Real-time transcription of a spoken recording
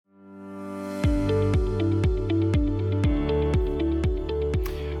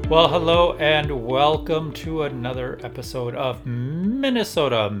Well, hello and welcome to another episode of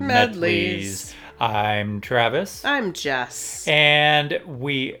Minnesota Medleys. I'm Travis. I'm Jess. And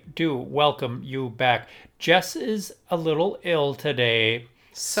we do welcome you back. Jess is a little ill today.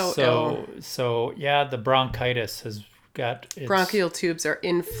 So ill. So, yeah, the bronchitis has got its... Bronchial tubes are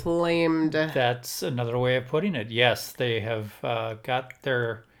inflamed. That's another way of putting it. Yes, they have got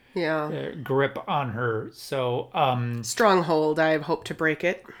their... grip on her. So stronghold. I hope to break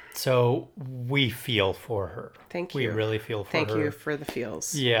it. So we feel for her. Thank you. We really feel for her. Thank you for the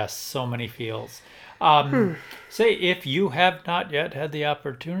feels. Yes, so many feels. Say, if you have not yet had the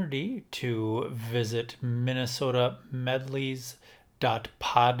opportunity to visit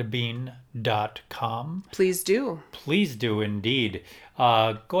minnesotamedleys.podbean.com, please do. Please do indeed.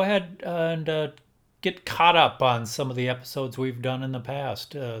 Go ahead and get caught up on some of the episodes we've done in the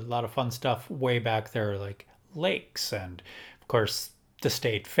past. A lot of fun stuff way back there, like lakes and, of course, the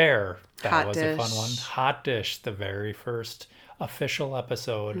state fair. That was a fun one. Hot Dish, the very first official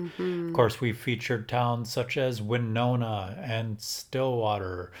episode. Mm-hmm. Of course, we featured towns such as Winona and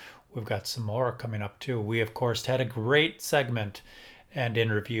Stillwater. We've got some more coming up too. We, of course, had a great segment and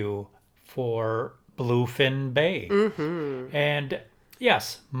interview for Bluefin Bay. Mm-hmm. And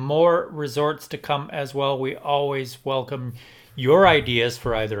yes, more resorts to come as well. We always welcome your ideas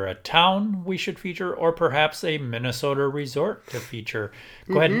for either a town we should feature or perhaps a Minnesota resort to feature.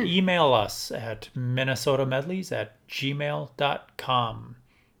 Go ahead and email us at minnesotamedleys@gmail.com.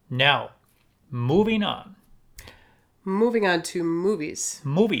 Now, moving on. Moving on to movies.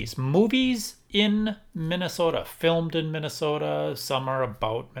 Movies in Minnesota, filmed in Minnesota. Some are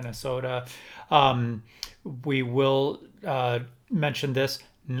about Minnesota. We will mention this.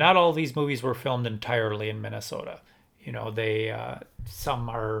 Not all these movies were filmed entirely in Minnesota. You know, they some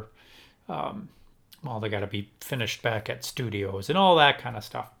are, they got to be finished back at studios and all that kind of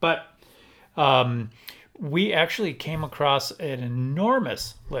stuff. But we actually came across an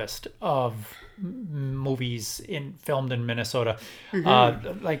enormous list of movies filmed in Minnesota.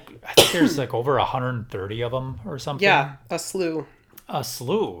 Mm-hmm. I think there's over 130 of them or something. Yeah, a slew. A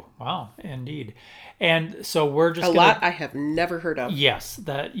slew. Wow, indeed. And so we're just lot I have never heard of. Yes,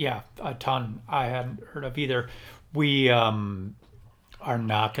 a ton I hadn't heard of either. We are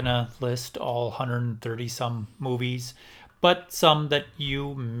not going to list all 130 some movies, but some that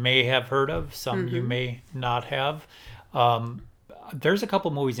you may have heard of, some you may not have. There's a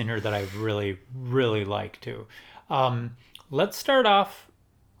couple movies in here that I really, really like too. Let's start off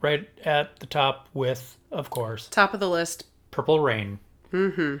right at the top with, of course, top of the list, Purple Rain,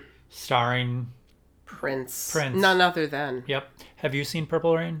 starring Prince. None other than. Yep. Have you seen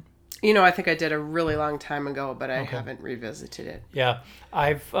Purple Rain? You know, I think I did a really long time ago, but I haven't revisited it. Yeah.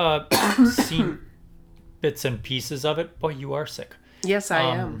 I've seen bits and pieces of it. Boy, you are sick. Yes, I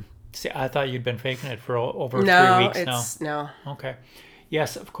am. See, I thought you'd been faking it for over 3 weeks now. No. Okay.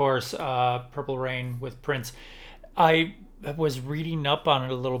 Yes, of course, Purple Rain with Prince. I was reading up on it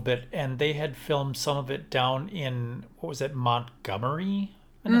a little bit, and they had filmed some of it down in, Montgomery,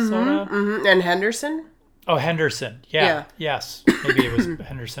 Minnesota? Mm-hmm. And Henderson? Oh, Henderson. Yeah. Yes. Maybe it was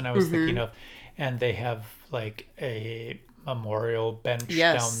Henderson I was thinking of. And they have a memorial bench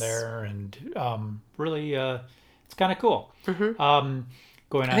down there, and really it's kind of cool. I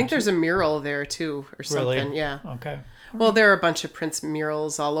think there's a mural there too or something. Really? Yeah. Okay. Well, there are a bunch of Prince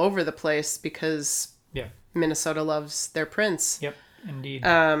murals all over the place because Minnesota loves their Prince. Yep, indeed.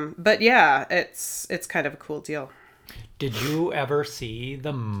 But yeah, it's kind of a cool deal. Did you ever see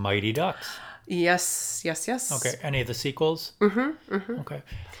The Mighty Ducks? Yes. Okay. Any of the sequels? Mm-hmm. Okay.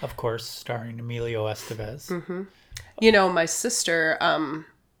 Of course, starring Emilio Estevez. Mm-hmm. You know, my sister,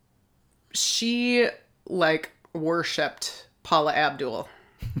 she worshipped Paula Abdul.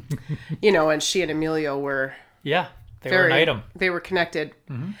 And she and Emilio were they were an item. They were connected.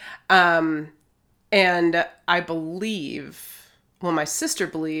 Mm-hmm. And I believe, my sister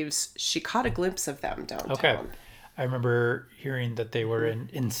believes she caught a glimpse of them downtown. Okay. I remember hearing that they were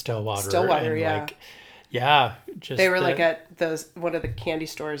in Stillwater. Stillwater, and they were at one of the candy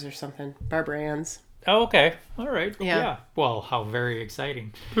stores or something. Barbara Ann's. Oh, okay. All right. Yeah. Well, how very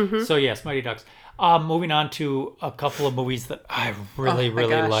exciting. Mm-hmm. So yes, Mighty Ducks. Moving on to a couple of movies that I really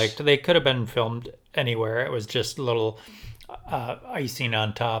liked. They could have been filmed anywhere. It was just a little icing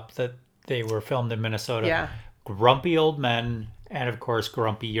on top that they were filmed in Minnesota. Yeah. Grumpy Old Men, and of course,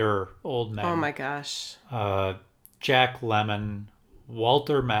 Grumpier Old Men. Oh my gosh. Jack Lemmon,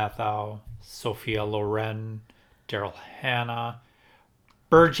 Walter Matthau, Sophia Loren, Daryl Hannah,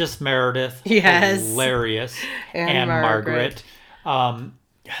 Burgess Meredith, hilarious, and Margaret.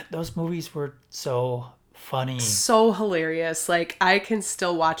 Those movies were so funny. So hilarious. Like, I can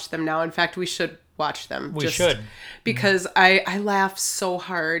still watch them now. In fact, we should watch them. We should. Because I laugh so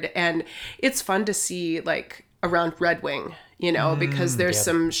hard. And it's fun to see, like, around Red Wing, because there's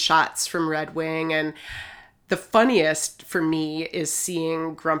some shots from Red Wing. And the funniest for me is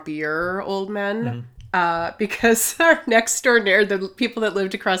seeing grumpier old men. Because our next door neighbor, the people that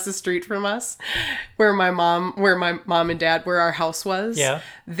lived across the street from us, where my mom and dad, where our house was,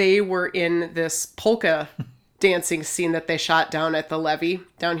 they were in this polka dancing scene that they shot down at the levee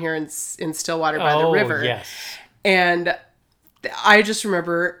down here in Stillwater by the river. Yes. And I just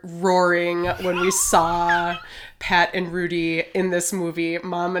remember roaring when we saw Pat and Rudy in this movie.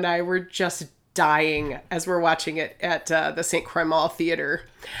 Mom and I were just dying as we're watching it at the St. Croix Mall Theater,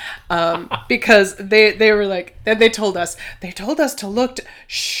 because they were like, and they told us to look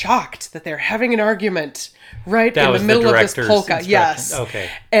shocked that they're having an argument right in the middle of this polka. Yes. Okay.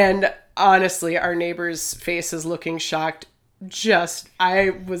 And honestly, our neighbor's face is looking shocked.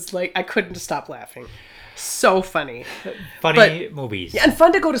 I was like, I couldn't stop laughing. So funny. Movies. Yeah, and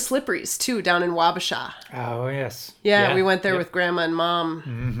fun to go to Slippery's too, down in Wabasha. Oh, yes. Yeah, we went there with Grandma and Mom.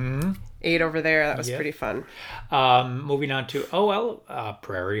 Mm-hmm. Ate over there. That was pretty fun. Moving on to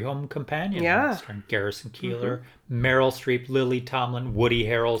Prairie Home Companion. Yeah. Starring Garrison Keillor, Meryl Streep, Lily Tomlin, Woody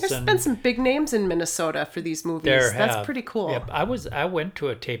Harrelson. There's been some big names in Minnesota for these movies. That's pretty cool. Yep. I went to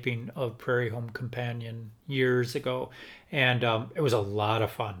a taping of Prairie Home Companion years ago, and it was a lot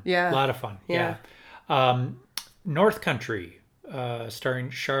of fun. Yeah. A lot of fun. Yeah. North Country, starring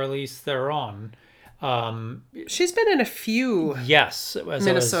Charlize Theron. She's been in a few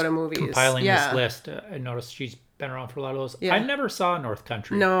Minnesota movies. Compiling this list, I noticed she's been around for a lot of those. I never saw North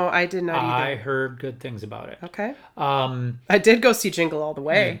Country. No, I did not either. I heard good things about it. Okay. I did go see Jingle All the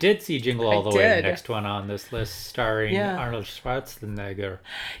Way. You did see Jingle All the Way, the next one on this list, starring Arnold Schwarzenegger.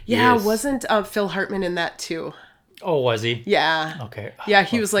 Yeah, wasn't Phil Hartman in that too? Oh, was he? Yeah. Okay. Yeah,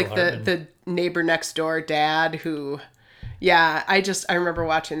 he was like the neighbor next door dad who... Yeah, I remember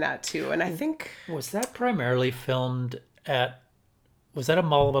watching that too, and I think... Was that primarily filmed at... Was that a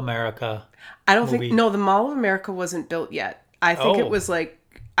Mall of America I don't think... No, the Mall of America wasn't built yet. I think it was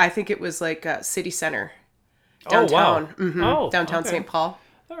like City Center. Downtown. Oh, wow. Downtown St. Paul.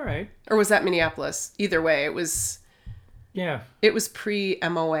 All right. Or was that Minneapolis? Either way, it was... Yeah. It was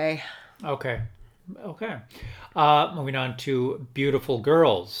pre-MOA. Okay. Moving on to Beautiful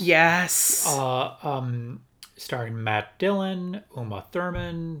Girls. Yes. Starring Matt Dillon, Uma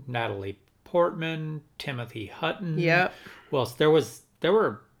Thurman, Natalie Portman, Timothy Hutton. Yep. Well, there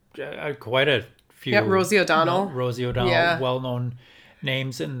were quite a few. Yeah, Rosie O'Donnell. Well-known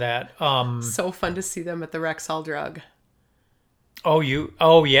names in that. So fun to see them at the Rexall Drug. Oh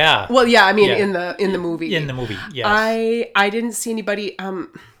yeah. Well, yeah. I mean, in the movie. In the movie, yes. I didn't see anybody.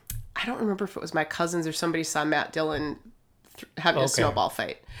 I don't remember if it was my cousins or somebody saw Matt Dillon having a snowball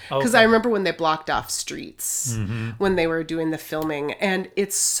fight. Because I remember when they blocked off streets when they were doing the filming. And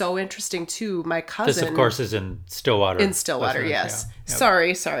it's so interesting, too. My cousin... This, of course, is in Stillwater. In Stillwater, yes. Yeah.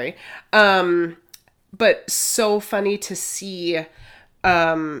 Yep. Sorry. But so funny to see...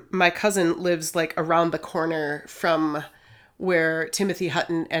 my cousin lives, like, around the corner from where Timothy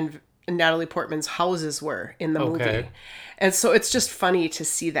Hutton and Natalie Portman's houses were in the movie. And so it's just funny to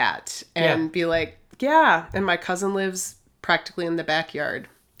see that and be like, yeah. And my cousin lives practically in the backyard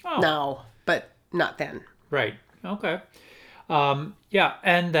now, but not then. Right. Okay. And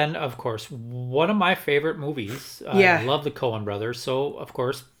then, of course, one of my favorite movies. I love the Coen brothers. So, of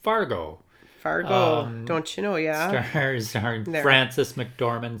course, Fargo. Don't you know, Starring Frances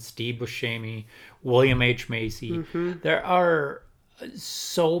McDormand, Steve Buscemi, William H. Macy. There are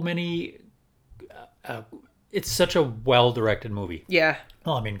so many... it's such a well-directed movie. Yeah.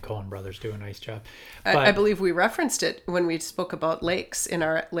 Well, I mean, Coen brothers do a nice job. I believe we referenced it when we spoke about lakes in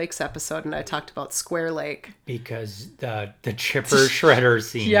our lakes episode, and I talked about Square Lake. Because the chipper shredder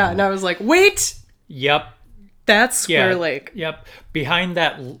scene. Yeah, and I was like, wait! Yep. That's Square Lake. Yep. Behind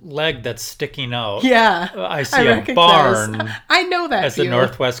that leg that's sticking out. Yeah. I see a barn. I know that as the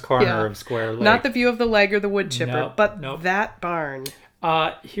northwest corner of Square Lake. Not the view of the leg or the wood chipper, but that barn.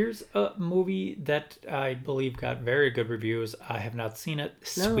 Here's a movie that I believe got very good reviews. I have not seen it.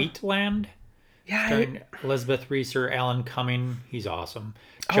 No. Sweetland. Yeah. Starring Elizabeth Reeser, Alan Cumming. He's awesome.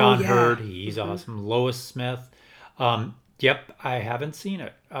 John Hurd. He's awesome. Lois Smith. Yep. I haven't seen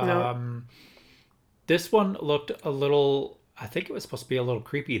it. No. This one looked a little, I think it was supposed to be a little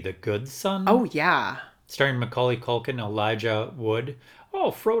creepy. The Good Son. Oh, yeah. Starring Macaulay Culkin, Elijah Wood.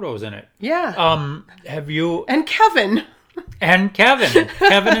 Oh, Frodo's in it. Yeah. Have you... And Kevin. And Kevin.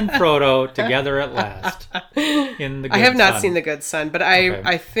 Kevin and Frodo together at last. In The Good Son. I have not seen The Good Son, but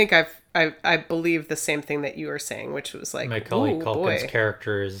I think I believe the same thing that you were saying, which was like, Macaulay ooh, Culkin's boy.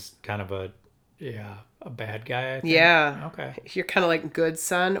 character is kind of a bad guy, I think. Yeah. Okay. You're kind of like good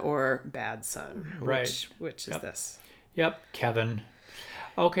son or bad son. Right. Which is Yep. this? Yep. Kevin.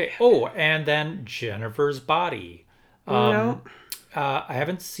 Okay. Oh, and then Jennifer's Body. No. I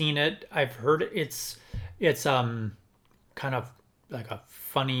haven't seen it. I've heard it's kind of like a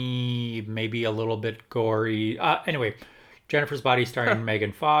funny, maybe a little bit gory. Anyway, Jennifer's Body starring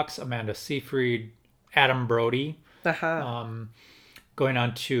Megan Fox, Amanda Seyfried, Adam Brody. Uh-huh. Going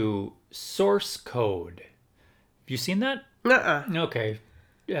on to Source Code. Have you seen that? Uh-uh. Okay.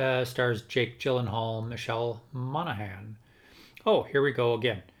 Stars Jake Gyllenhaal, Michelle Monaghan. Oh, here we go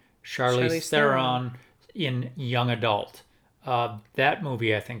again. Charlize Charlize Theron. Theron in Young Adult. That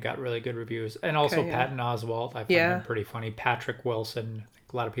movie, I think, got really good reviews. And also Okay, yeah. Patton Oswalt. I find Yeah. him pretty funny. Patrick Wilson. I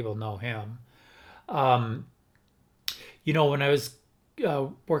think a lot of people know him. When I was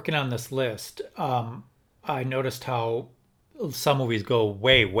working on this list, I noticed how some movies go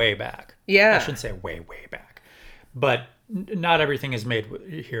way, way back. I Yeah. shouldn't say way, way back. But not everything is made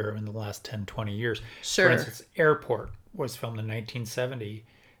here in the last 10, 20 years. Sure. For instance, Airport was filmed in 1970,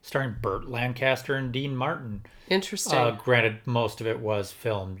 starring Burt Lancaster and Dean Martin. Interesting. Granted, most of it was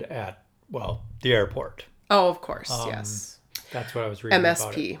filmed at, the airport. Oh, of course. Yes. That's what I was reading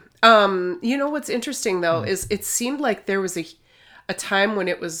about it. MSP. You know what's interesting though is it seemed like there was a time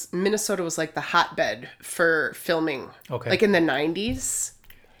when Minnesota was like the hotbed for filming. Okay. Like in the 90s.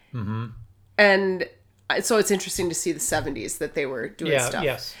 Mm-hmm. And so it's interesting to see the 70s that they were doing stuff.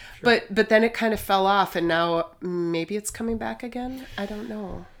 Yes. Sure. But then it kind of fell off and now maybe it's coming back again. I don't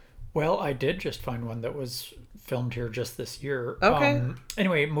know. Well, I did just find one that was filmed here just this year. Okay.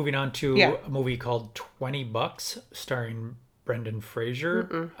 Anyway, moving on to Yeah. a movie called $20, starring Brendan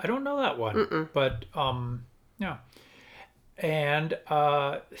Fraser. I don't know that one, but yeah. And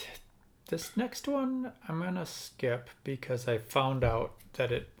this next one I'm gonna skip because I found out that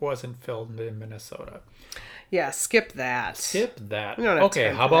it wasn't filmed in Minnesota. Yeah, skip that. Skip that. We don't have Okay,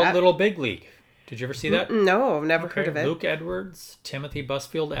 time how for about that. Little Big League? Did you ever see that? No, I've never heard of it. Luke Edwards, Timothy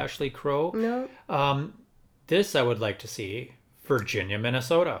Busfield, Ashley Crowe. No. This I would like to see. Virginia,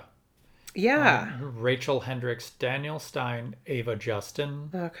 Minnesota. Yeah. Rachel Hendricks, Daniel Stein, Ava Justin.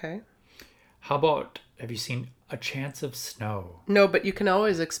 Okay. How about, have you seen A Chance of Snow? No, but you can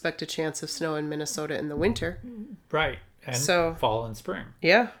always expect a chance of snow in Minnesota in the winter. Right. And So- fall and spring.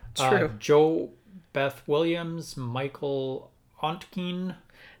 Yeah, true. Joe Beth Williams, Michael Ontkein.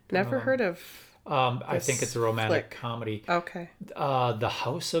 Never heard of. I think it's a romantic flick. comedy. Okay. The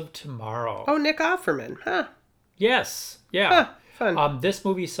House of Tomorrow. Oh, Nick Offerman. Huh. Yes. Yeah. Huh. Fun. This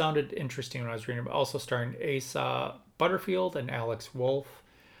movie sounded interesting when I was reading it. Also starring Asa Butterfield and Alex Wolff.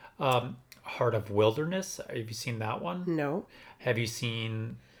 Heart of Wilderness. Have you seen that one? No, Have you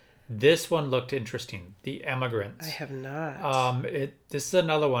seen... This one looked interesting. The Emigrants. I have not. This is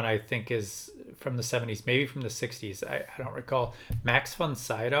another one I think is from the 70s, maybe from the 60s. I don't recall. Max von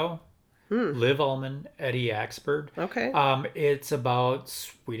Sydow, Liv Ullmann, Eddie Axford. Okay. It's about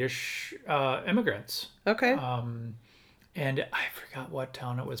Swedish immigrants. Okay. And I forgot what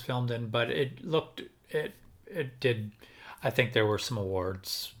town it was filmed in, but it did. I think there were some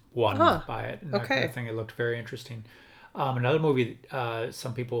awards won by it. And that kind of thing. It looked very interesting. Another movie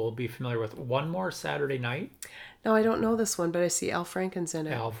some people will be familiar with, One More Saturday Night. No, I don't know this one, but I see Al Franken's in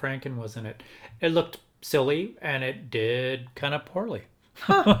it. Al Franken was in it. It looked silly, and it did kind of poorly.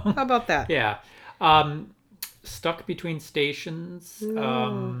 How about that? Yeah. Stuck Between Stations.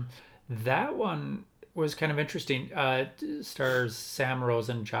 That one was kind of interesting. Stars Sam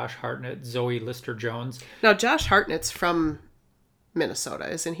Rosen, Josh Hartnett, Zoe Lister-Jones. Now, Josh Hartnett's from Minnesota,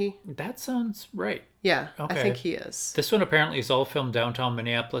 isn't he? That sounds right. Yeah, Okay. I think he is. This one apparently is all filmed downtown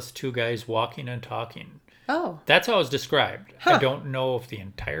Minneapolis, two guys walking and talking. Oh. That's how it's described. I don't know if the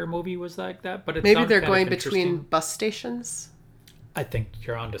entire movie was like that, but it Maybe sounded they're kind going of between interesting. bus stations. I think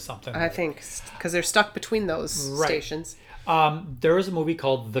you're onto something. I think because they're stuck between those stations. There was a movie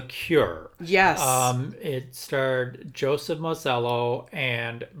called The Cure. Yes. It starred Joseph Mazzello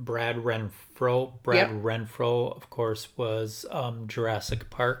and Brad Renfro. Brad Renfro, of course, was Jurassic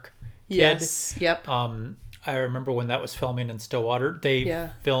Park kid. Yes. Yep. I remember when that was filming in Stillwater. They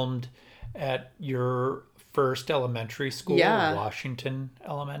filmed at your first elementary school, Washington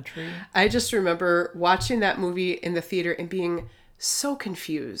Elementary. I just remember watching that movie in the theater and being so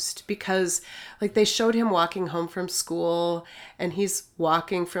confused because like they showed him walking home from school and he's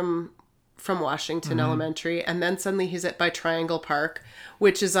walking from Washington Elementary, and then suddenly he's by Triangle Park,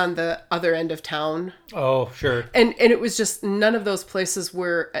 which is on the other end of town. Oh, sure. And it was just none of those places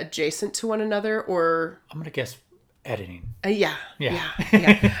were adjacent to one another, or I'm going to guess editing. Yeah, Yeah.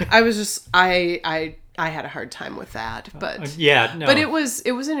 yeah. I was just I had a hard time with that, but Yeah, no. but it was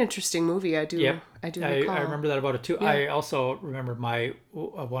an interesting movie. Yep. I do recall. I remember that about it too. Yeah. I also remember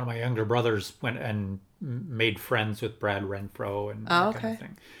one of my younger brothers went and made friends with Brad Renfro and Oh, that kind of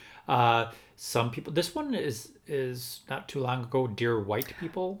okay. thing. Some people. This one is not too long ago. Dear White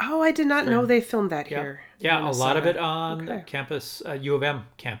People. Oh, I did not know they filmed that Yeah, here in yeah. A lot of Minnesota. it on Okay. campus, U of M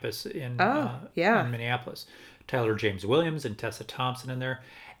campus Oh, yeah. in Minneapolis. Tyler James Williams and Tessa Thompson in there.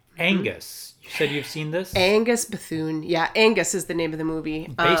 Angus. You said you've seen this? Angus Bethune. Yeah, Angus is the name of the movie.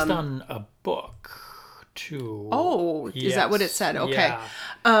 Based on a book, too. Oh, is that what it Yes. said? Okay. Yeah.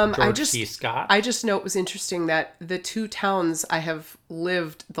 I George just C. Scott. I just know it was interesting that the two towns I have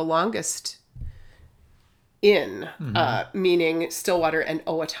lived the longest in, meaning Stillwater and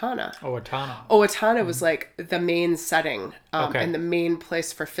Owatonna. Owatonna. Owatonna was like the main setting Okay. and the main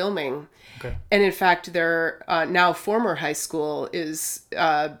place for filming. Okay. And in fact, their now former high school is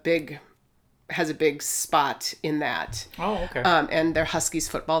has a big spot in that. Oh, okay. And their Huskies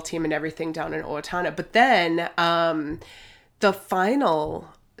football team and everything down in Owatonna. But then the final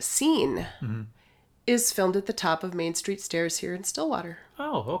scene is filmed at the top of Main Street Stairs here in Stillwater.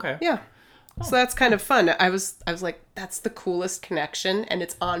 Oh, okay. Yeah. So that's kind of fun. I was like, that's the coolest connection, and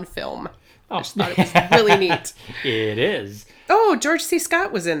it's on film. Oh. I just thought it was really neat. It is. Oh, George C.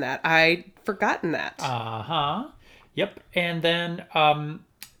 Scott was in that. I'd forgotten that. Uh-huh. Yep. And then I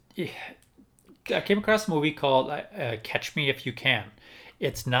came across a movie called Catch Me If You Can.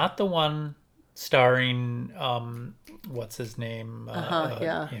 It's not the one starring what's his name?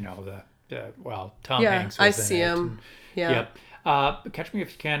 Yeah. You know Tom Yeah, Hanks was I in see it. him. And- Yeah. Yep. Catch Me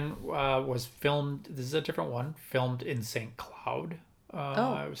If You Can was filmed. This is a different one. Filmed in St. Cloud.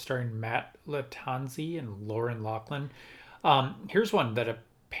 It was starring Matt Latanzi and Lauren Laughlin. Here's one that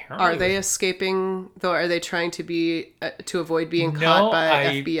apparently Are they escaping, though? Are they trying to be to avoid being caught by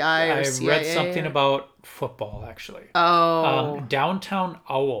FBI or CIA? I read something about football actually. Oh. Downtown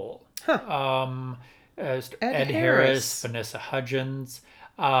Owl. Ed Harris, Vanessa Hudgens.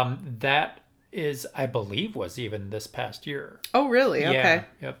 That is, I believe, was even this past year. Oh, really? Okay. Yeah,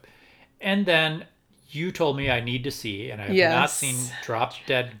 yep. And then you told me I need to see, and I have not Yes. seen Drop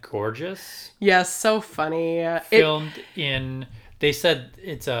Dead Gorgeous. Yes, so funny. Filmed in, they said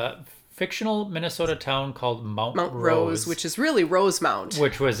it's a fictional Minnesota town called Mount Rose, which is really Rosemount.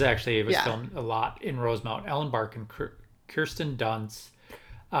 which was actually, it was Yeah. filmed a lot in Rosemount. Ellen Barkin, Kirsten Dunst,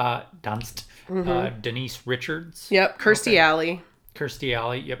 Denise Richards. Yep, Kirstie Alley. Kirstie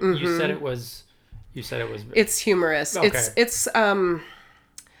Alley. Yep. You said it was. It's humorous. Okay. It's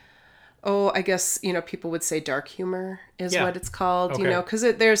I guess, people would say dark humor is Yeah. what it's called, Okay. because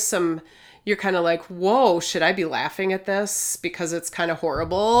there's some, you're kind of like, whoa, should I be laughing at this? Because it's kind of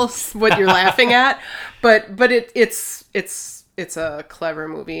horrible what you're laughing at. But it's a clever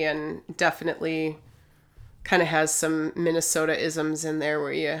movie and definitely kind of has some Minnesota isms in there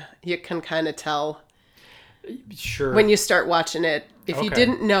where you can kind of tell Sure. when you start watching it. If you Okay.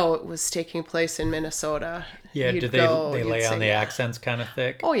 didn't know it was taking place in Minnesota, Yeah. you'd Do they go, you'd lay say, on the yeah. accents kind of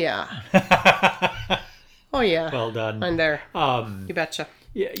thick? Oh yeah. Oh yeah. Well done. I'm there. You betcha.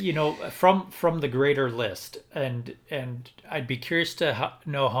 Yeah, from the greater list, and I'd be curious to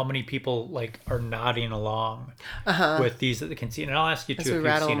know how many people are nodding along with these that they can see. And I'll ask you As too we if you've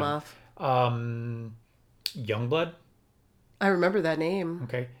rattle seen them them. off. Youngblood. I remember that name.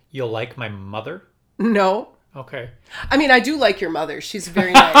 Okay. You'll Like My Mother. No. Okay. I mean, I do like your mother. She's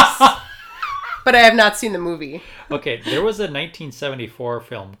very nice. But I have not seen the movie. Okay. There was a 1974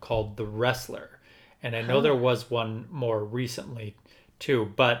 film called The Wrestler, and I know there was one more recently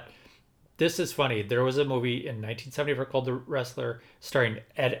too. But this is funny. There was a movie in 1974 called The Wrestler, starring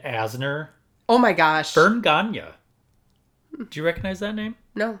Ed Asner, Oh my gosh. Vern Gagne. Do you recognize that name?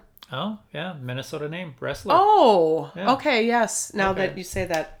 No. Oh, yeah, Minnesota name, wrestler. Oh, Yeah. okay, yes. Now Okay. that you say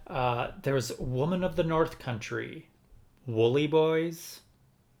that. There was Woman of the North Country, Woolly Boys.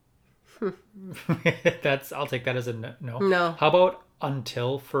 I'll take that as a no. No. How about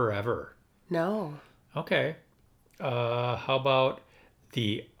Until Forever? No. Okay. How about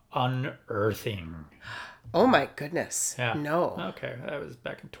The Unearthing? Oh my goodness. Yeah. No. Okay, that was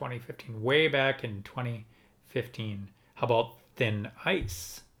back in 2015. Way back in 2015. How about Thin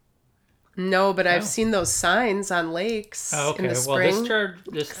Ice? No, but I've seen those signs on lakes Okay, in the well, spring.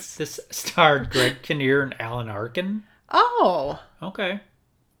 this starred Greg Kinnear and Alan Arkin. Oh. Okay,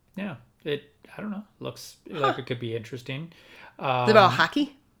 yeah, I don't know. Looks like it could be interesting. Is it about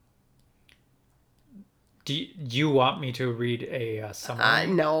hockey? Do you want me to read a summary?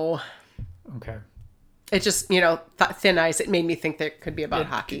 No. Okay. It just, Thin Ice, it made me think that it could be about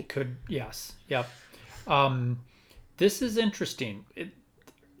hockey. It could, yes, yep. This is interesting.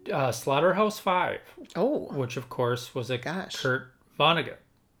 Slaughterhouse-Five, Oh, which of course was a gosh. Kurt Vonnegut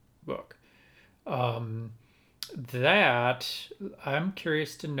book. That I'm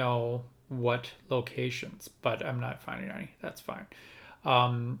curious to know what locations, but I'm not finding any. That's fine.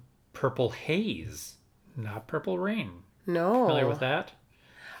 Purple Haze, not Purple Rain. Familiar with No. that?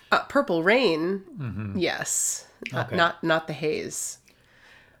 Purple Rain, yes. Okay. Not the haze.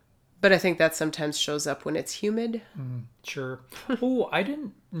 But I think that sometimes shows up when it's humid. Sure. Oh, I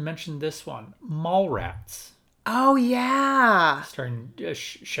didn't mention this one. Mallrats. Oh, yeah. Starring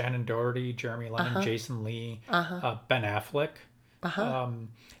Shannon Doherty, Jeremy Lennon, Jason Lee, Ben Affleck.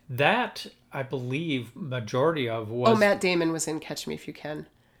 That, I believe, majority of was... Oh, Matt Damon was in Catch Me If You Can.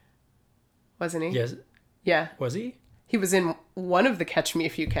 Wasn't he? Yes. Yeah. Was he? He was in one of the Catch Me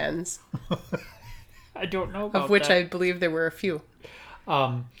If You Cans, I don't know about of which that. I believe there were a few.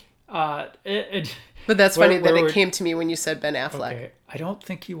 But But that's funny that it would- came to me when you said Ben Affleck. Okay. I don't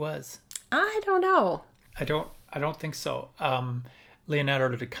think he was. I don't know. I don't think so.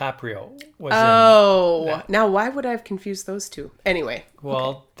 Leonardo DiCaprio was Oh, now why would I have confused those two? Anyway.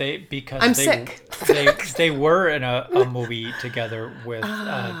 Well, because I'm they, sick. they were in a movie together with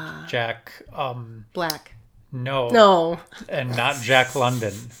Jack. Black. No, and not Jack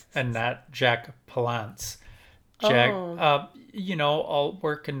London, and not Jack Palance. Jack, all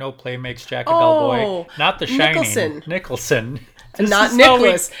work and no play makes Jack a dull boy. Not The Shining. Nicholson. This Not is how we-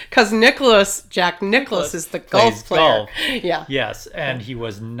 Nicholas, because Jack Nicholas is the golf plays player. golf. Yeah. Yes, and he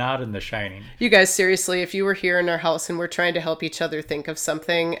was not in The Shining. You guys, seriously, if you were here in our house and we're trying to help each other think of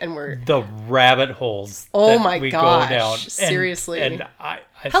something and we're... The rabbit holes. Oh that my we gosh, go down. seriously. And I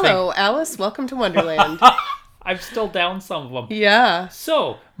Hello, Alice. Welcome to Wonderland. think I'm still down some of them. Yeah.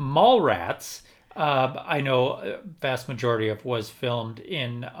 So, Mallrats, I know a vast majority of was filmed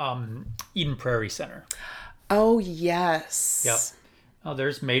in Eden Prairie Center. Oh, yes. Yep. Oh,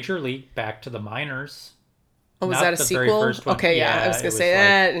 there's Major League Back to the Minors. Oh, was Not that a the sequel? very first one. Okay, yeah. I was it going to say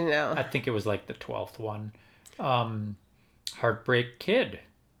that. No. I think it was like the 12th one. Heartbreak Kid.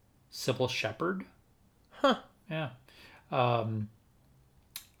 Sybil Shepherd. Huh. Yeah.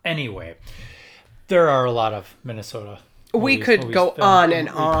 Anyway, there are a lot of Minnesota. We movies go filmed. on and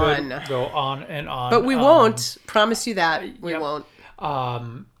We on. could go on and on. But we won't. Promise you that. We yep. won't.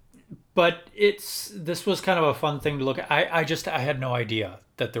 But this was kind of a fun thing to look at. I had no idea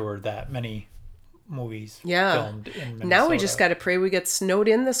that there were that many movies filmed in Minnesota. Now we just got to pray we get snowed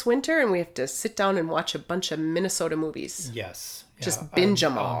in this winter and we have to sit down and watch a bunch of Minnesota movies. Yes. Yeah, Just binge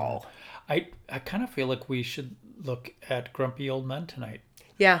them all. I kind of feel like we should look at Grumpy Old Men tonight.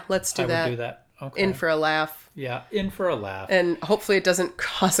 Yeah, let's do I that. would do that. Okay. In for a laugh. Yeah, in for a laugh. And hopefully it doesn't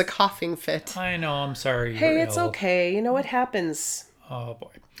cause a coughing fit. I know, I'm sorry. Hey, you're it's ill. okay. You know what happens. Oh, boy.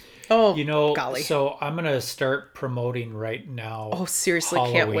 Oh, golly. So I'm going to start promoting right now. Oh, seriously,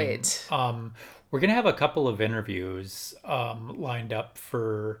 Halloween. can't wait. We're going to have a couple of interviews lined up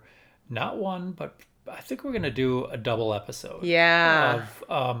for not one, but I think we're going to do a double episode. Yeah.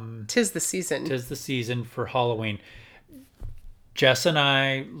 Of Tis the season. Tis the season for Halloween. Jess and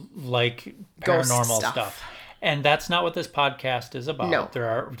I like Ghost paranormal stuff. stuff. And that's not what this podcast is about. No.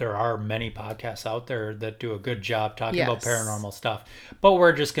 There are many podcasts out there that do a good job talking about Yes. paranormal stuff. But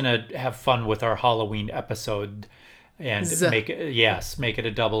we're just going to have fun with our Halloween episode and make it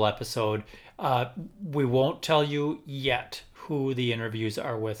a double episode. We won't tell you yet who the interviews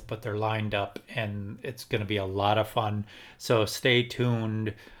are with, but they're lined up and it's going to be a lot of fun. So stay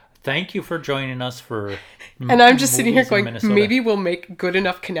tuned. Thank you for joining us for And I'm just sitting here movies in going, Minnesota. maybe we'll make good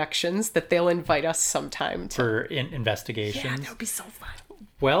enough connections that they'll invite us sometime to... For investigations. Yeah, that would be so fun.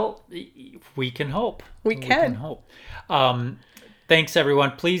 Well, we can hope. We can hope. Thanks,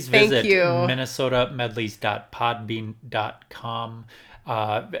 everyone. Please Thank visit you. minnesotamedleys.podbean.com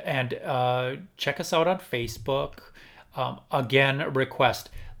and check us out on Facebook. Again, a request.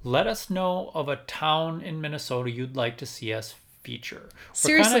 Let us know of a town in Minnesota you'd like to see us feature.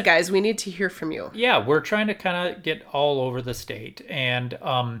 Seriously, guys, we need to hear from you. Yeah, we're trying to kind of get all over the state. And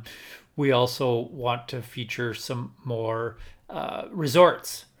we also want to feature some more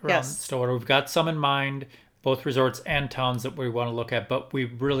resorts around Yes. Stillwater. We've got some in mind, both resorts and towns that we want to look at, but we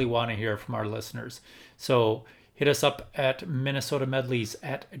really want to hear from our listeners. So hit us up at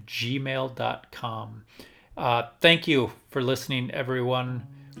minnesotamedleys@gmail.com. Thank you for listening, everyone.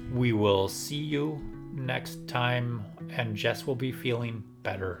 We will see you next time, and Jess will be feeling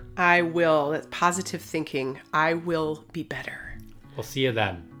better. I will. That's positive thinking. I will be better. We'll see you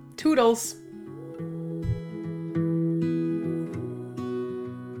then. Toodles.